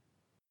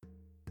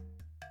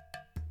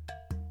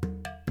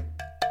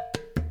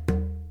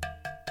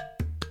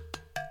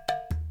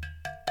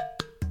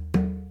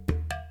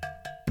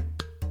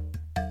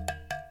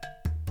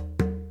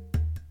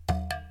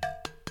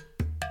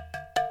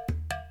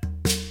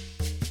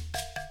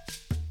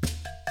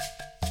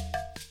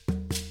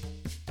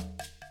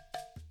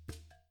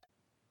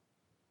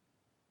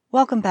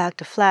Welcome back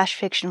to Flash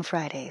Fiction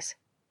Fridays.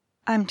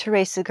 I'm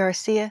Teresa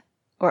Garcia,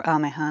 or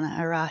Amehana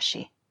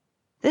Arashi.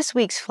 This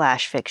week's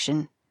Flash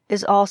Fiction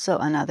is also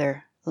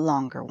another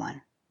longer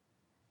one.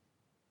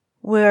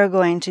 We're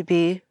going to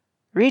be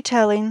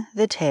retelling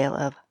the tale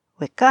of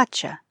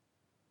Wikatcha,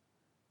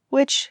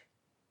 which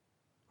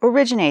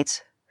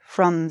originates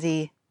from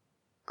the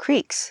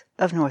creeks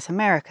of North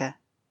America.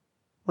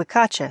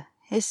 Wikatcha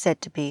is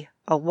said to be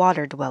a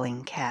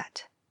water-dwelling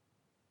cat.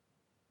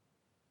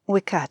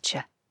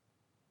 Wikatcha.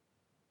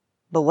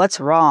 But what's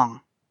wrong?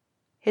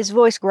 His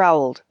voice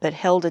growled, but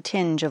held a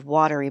tinge of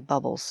watery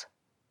bubbles.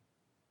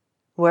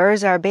 Where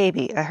is our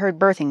baby? I heard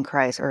birthing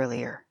cries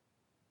earlier.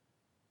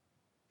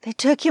 They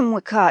took him,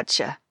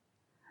 Wikatcha.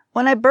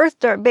 When I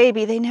birthed our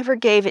baby, they never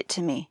gave it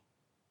to me.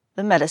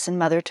 The medicine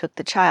mother took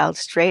the child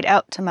straight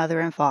out to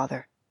mother and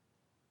father.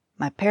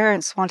 My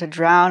parents want to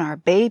drown our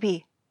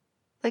baby,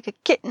 like a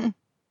kitten.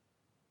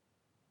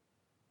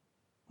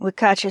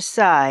 Wikatcha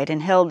sighed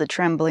and held the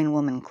trembling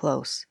woman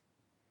close.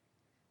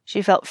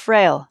 She felt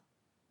frail,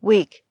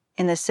 weak,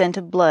 and the scent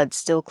of blood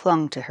still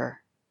clung to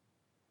her.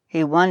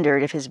 He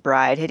wondered if his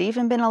bride had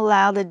even been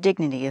allowed the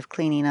dignity of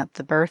cleaning up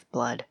the birth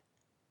blood.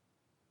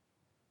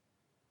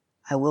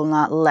 I will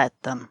not let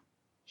them.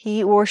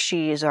 He or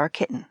she is our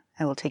kitten.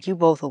 I will take you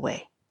both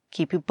away,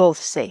 keep you both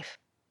safe.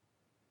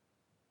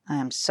 I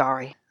am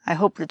sorry. I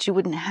hope that you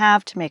wouldn't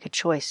have to make a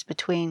choice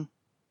between.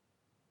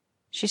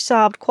 She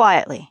sobbed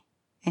quietly,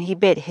 and he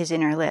bit his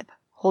inner lip,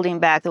 holding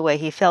back the way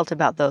he felt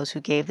about those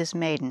who gave this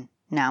maiden,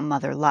 now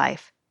mother,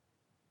 life.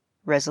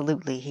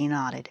 Resolutely he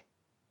nodded.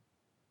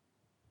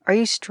 Are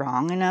you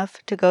strong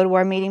enough to go to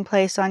our meeting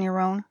place on your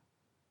own?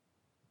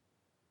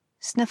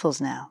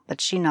 Sniffles now,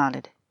 but she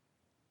nodded.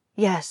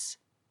 Yes.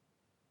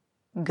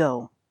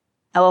 Go.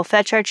 I will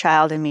fetch our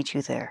child and meet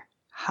you there.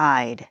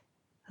 Hide.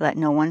 Let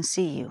no one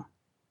see you.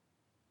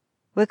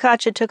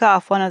 Wikatcha took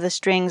off one of the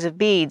strings of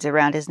beads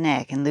around his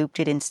neck and looped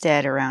it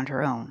instead around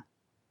her own.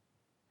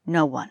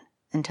 No one,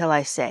 until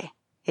I say.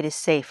 It is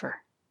safer.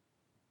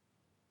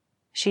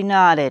 She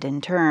nodded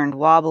and turned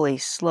wobbly,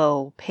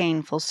 slow,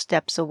 painful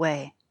steps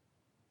away.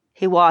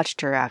 He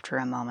watched her after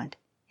a moment,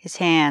 his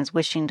hands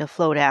wishing to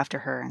float after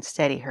her and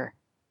steady her,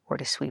 or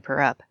to sweep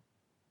her up.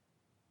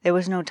 There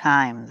was no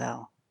time,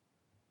 though.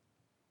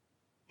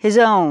 His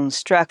own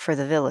struck for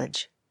the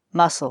village.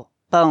 Muscle,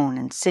 bone,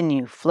 and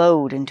sinew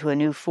flowed into a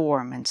new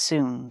form, and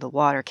soon the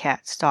water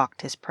cat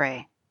stalked his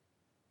prey.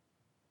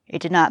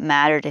 It did not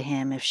matter to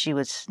him if she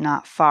was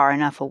not far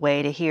enough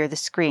away to hear the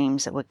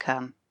screams that would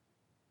come.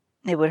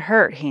 It would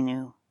hurt, he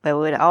knew, but it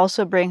would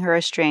also bring her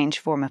a strange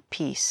form of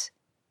peace.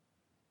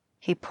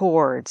 He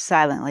poured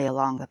silently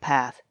along the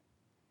path.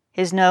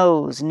 His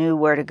nose knew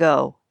where to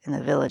go, and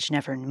the village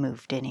never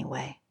moved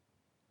anyway.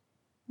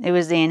 It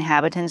was the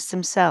inhabitants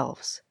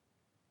themselves.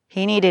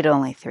 He needed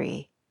only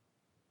 3.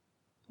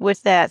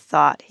 With that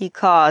thought, he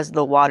caused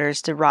the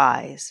waters to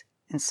rise,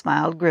 and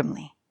smiled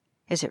grimly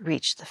as it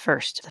reached the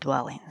first of the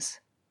dwellings.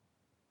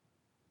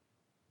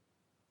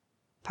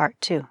 Part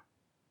 2.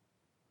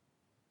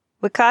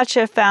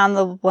 Wikatcha found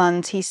the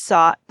ones he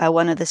sought by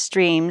one of the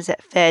streams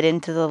that fed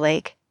into the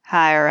lake,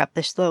 higher up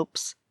the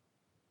slopes.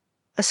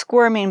 A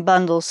squirming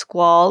bundle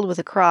squalled with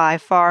a cry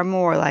far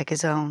more like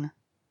his own.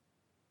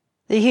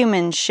 The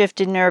humans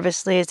shifted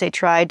nervously as they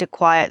tried to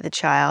quiet the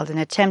child and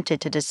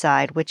attempted to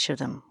decide which of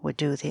them would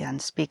do the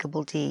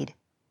unspeakable deed.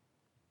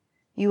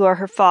 You are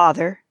her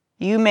father.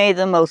 You made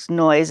the most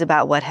noise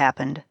about what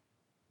happened.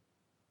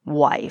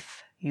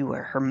 Wife, you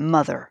are her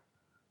mother.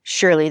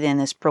 Surely then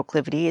this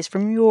proclivity is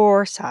from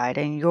your side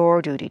and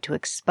your duty to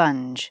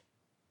expunge.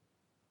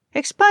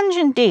 Expunge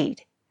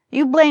indeed.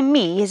 You blame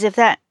me as if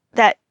that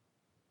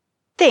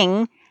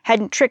thing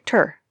hadn't tricked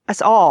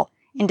us all,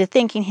 into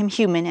thinking him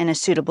human and a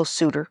suitable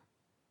suitor.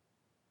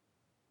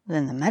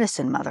 Then the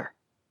medicine mother.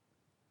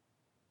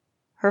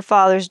 Her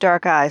father's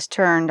dark eyes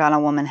turned on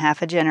a woman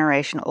half a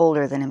generation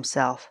older than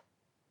himself.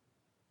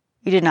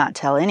 You did not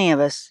tell any of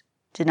us,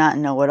 did not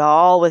know at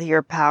all with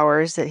your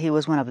powers that he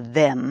was one of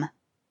them.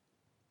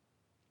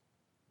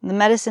 The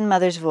medicine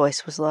mother's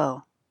voice was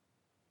low.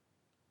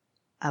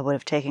 I would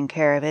have taken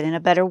care of it in a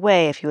better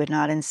way if you had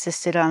not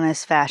insisted on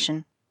this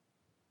fashion.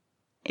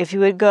 If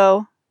you would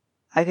go,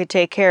 I could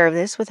take care of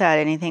this without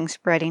anything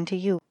spreading to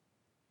you.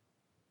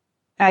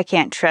 I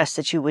can't trust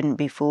that you wouldn't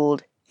be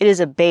fooled. It is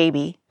a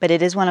baby, but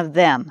it is one of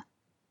them.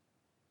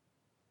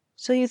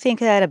 So you think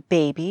that a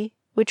baby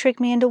would trick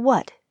me into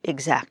what,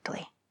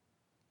 exactly?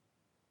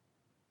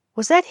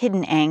 Was that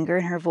hidden anger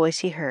in her voice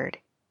he heard?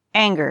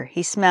 Anger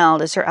he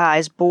smelled as her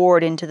eyes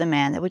bored into the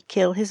man that would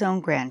kill his own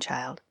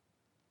grandchild.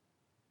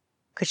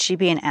 Could she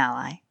be an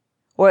ally,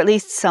 or at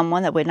least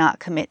someone that would not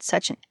commit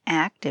such an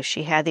act if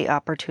she had the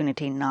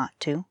opportunity not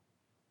to?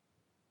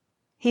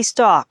 He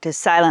stalked as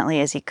silently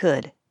as he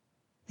could.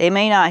 They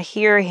may not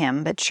hear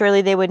him, but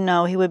surely they would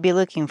know he would be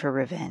looking for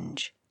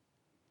revenge.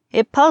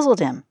 It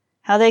puzzled him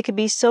how they could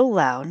be so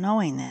loud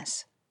knowing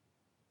this.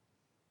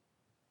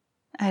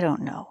 I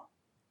don't know.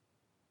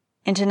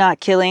 Into not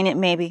killing it,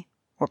 maybe?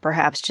 Or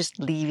perhaps just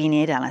leaving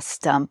it on a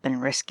stump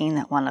and risking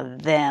that one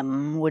of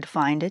them would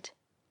find it?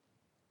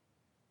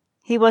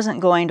 He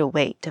wasn't going to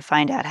wait to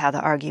find out how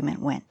the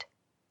argument went.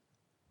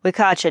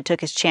 Wikatcha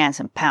took his chance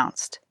and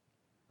pounced.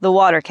 The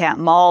water cat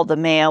mauled the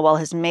male while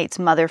his mate's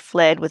mother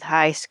fled with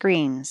high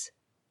screams.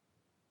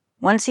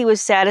 Once he was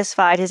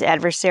satisfied his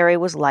adversary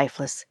was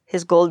lifeless,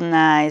 his golden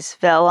eyes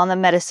fell on the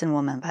medicine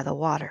woman by the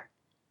water.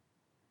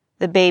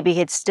 The baby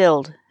had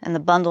stilled, and the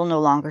bundle no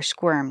longer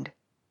squirmed.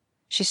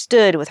 She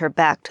stood with her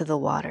back to the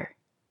water.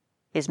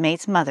 His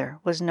mate's mother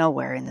was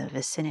nowhere in the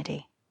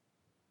vicinity.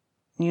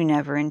 You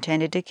never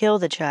intended to kill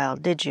the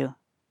child, did you?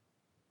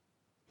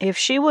 If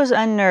she was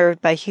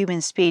unnerved by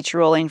human speech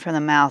rolling from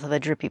the mouth of a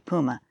drippy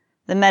puma,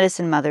 the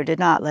medicine mother did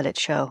not let it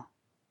show.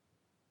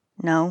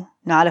 No,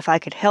 not if I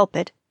could help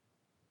it.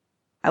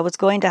 I was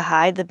going to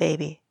hide the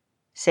baby,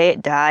 say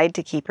it died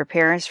to keep her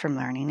parents from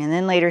learning, and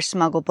then later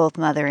smuggle both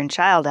mother and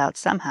child out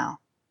somehow.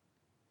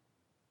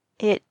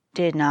 It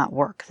did not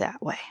work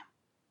that way.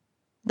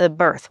 The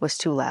birth was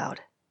too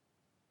loud.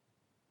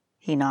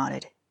 He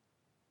nodded.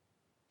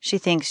 She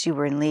thinks you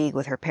were in league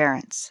with her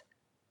parents.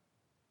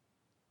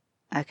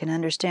 I can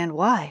understand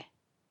why.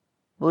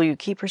 Will you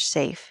keep her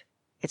safe?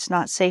 It's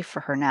not safe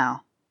for her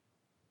now.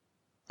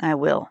 I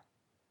will.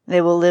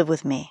 They will live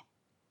with me.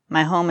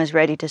 My home is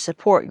ready to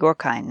support your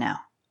kind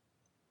now.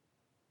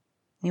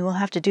 You will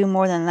have to do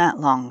more than that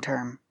long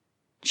term.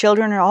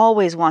 Children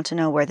always want to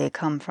know where they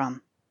come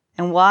from,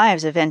 and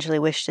wives eventually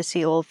wish to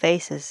see old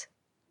faces.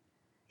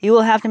 You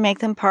will have to make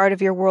them part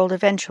of your world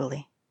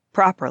eventually,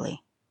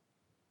 properly.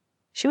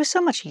 She was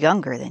so much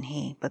younger than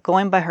he, but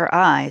going by her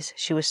eyes,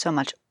 she was so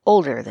much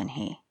older than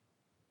he.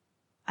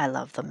 I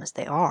love them as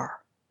they are.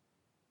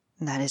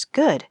 That is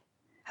good.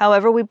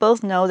 However, we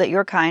both know that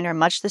your kind are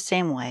much the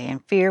same way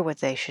and fear what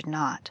they should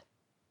not.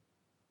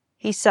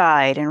 He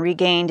sighed and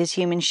regained his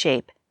human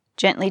shape,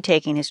 gently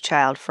taking his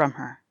child from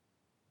her.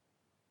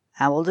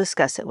 I will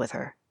discuss it with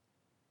her.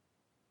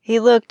 He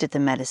looked at the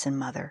medicine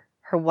mother,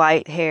 her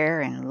white hair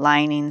and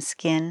lining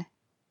skin.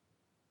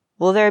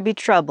 Will there be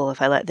trouble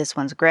if I let this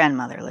one's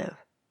grandmother live?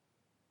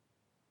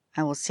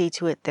 I will see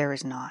to it there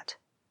is not.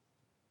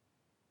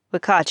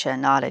 Wikatcha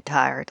nodded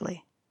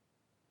tiredly.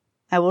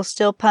 I will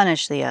still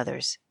punish the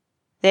others.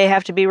 They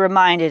have to be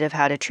reminded of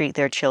how to treat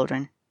their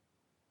children.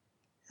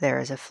 There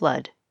is a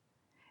flood.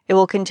 It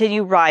will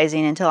continue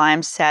rising until I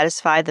am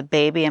satisfied the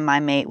baby and my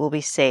mate will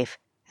be safe,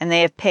 and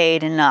they have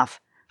paid enough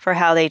for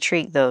how they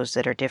treat those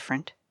that are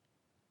different.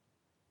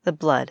 The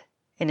blood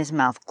in his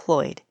mouth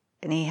cloyed,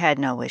 and he had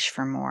no wish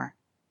for more.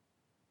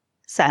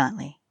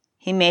 Silently,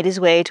 he made his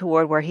way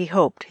toward where he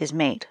hoped his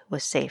mate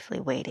was safely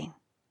waiting.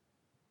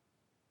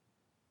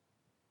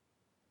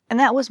 And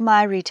that was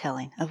my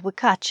retelling of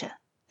Wikatcha,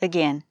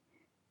 again,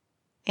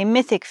 a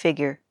mythic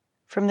figure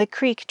from the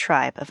Creek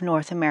tribe of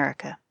North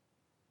America.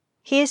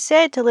 He is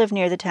said to live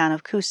near the town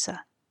of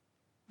Coosa.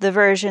 The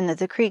version that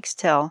the Creeks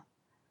tell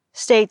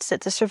states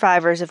that the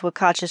survivors of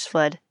Wikatcha's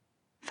flood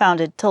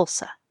founded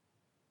Tulsa.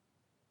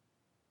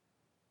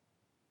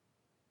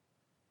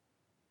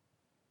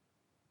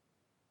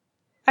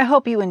 I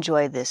hope you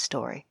enjoyed this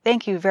story.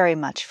 Thank you very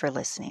much for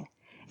listening.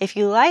 If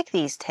you like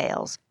these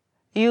tales,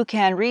 you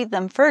can read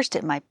them first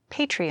at my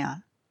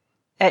Patreon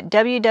at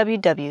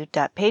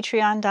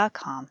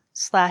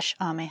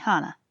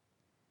www.patreon.com/amehana.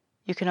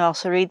 You can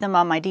also read them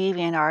on my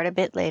DeviantArt a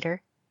bit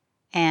later,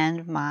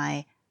 and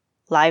my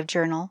live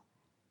journal,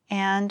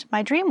 and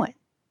my Dreamwit.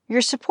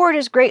 Your support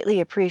is greatly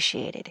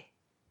appreciated.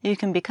 You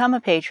can become a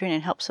patron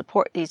and help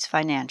support these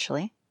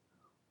financially,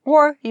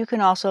 or you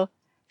can also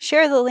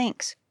share the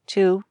links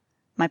to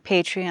my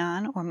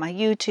Patreon or my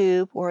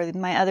YouTube or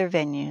my other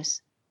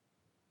venues.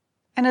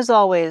 And as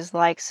always,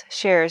 likes,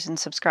 shares, and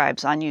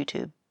subscribes on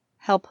YouTube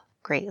help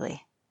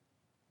greatly.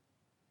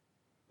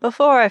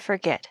 Before I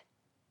forget,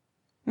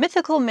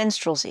 Mythical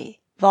Minstrelsy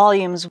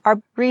volumes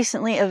are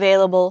recently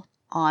available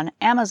on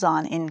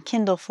Amazon in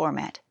Kindle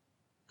format.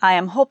 I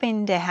am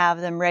hoping to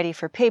have them ready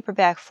for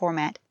paperback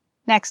format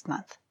next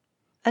month.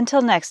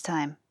 Until next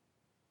time,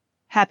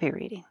 happy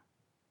reading.